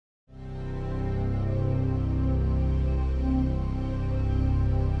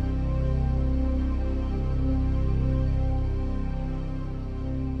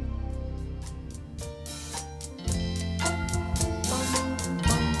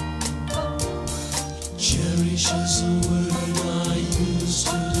Cherish is the word I use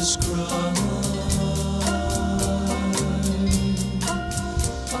to describe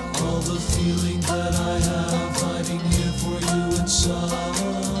all the feeling that I have hiding here for you inside.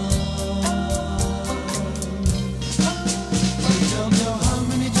 I don't know how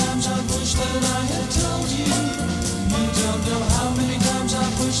many times I wish that I had told you. You don't know how many times I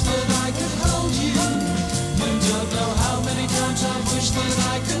wish that I could hold you. You don't know how many times I wish that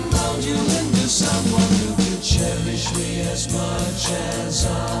I could mold you into someone who could cherish me as much as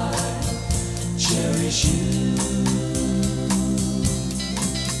I cherish you.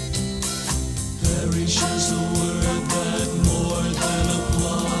 Cherish is the word that more than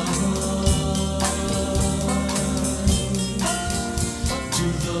applies to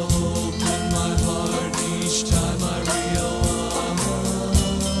the hope in my heart each time I realize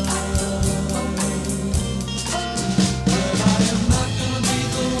that I am not gonna be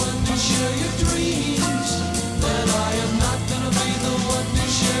the one to share your dreams, that I am not gonna be the one to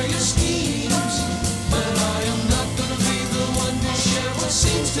share your schemes, that I am not gonna be the one to share what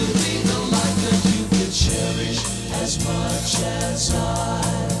seems to be the life that you could cherish as much as I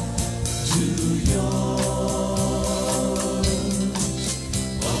do yours.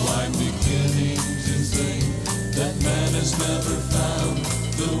 Oh, I'm beginning to think that man has never found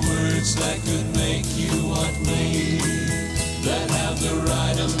the words that could make you want me, that have the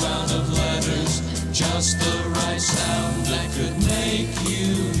right amount of letters, just the right sound that could make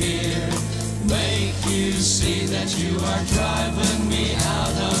you hear, make you see that you are driving me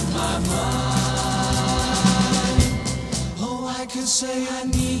out of my mind. Oh, I could say I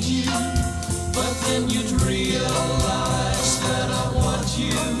need you, but then you'd realize that I want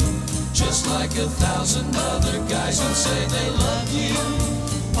you, just like 1,000 other guys who say they love you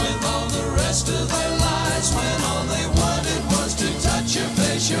with all the rest of their lives, when all they wanted was to touch your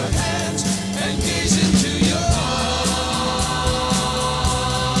face, your hands, and gaze into your eyes.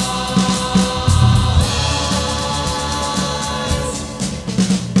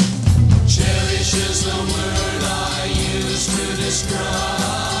 Cherish is the word I use to describe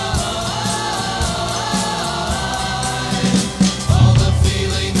all the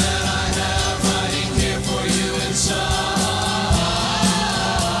feeling that I have hiding here for you inside.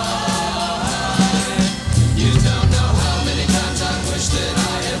 You don't know how many times I wish that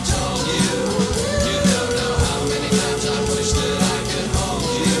I had told you. You don't know how many times I wish that I could hold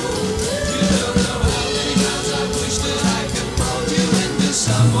you. You don't know how many times I wish that I could mold you into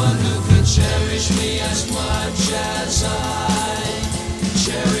someone who could cherish me as much as I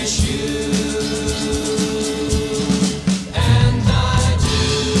cherish you.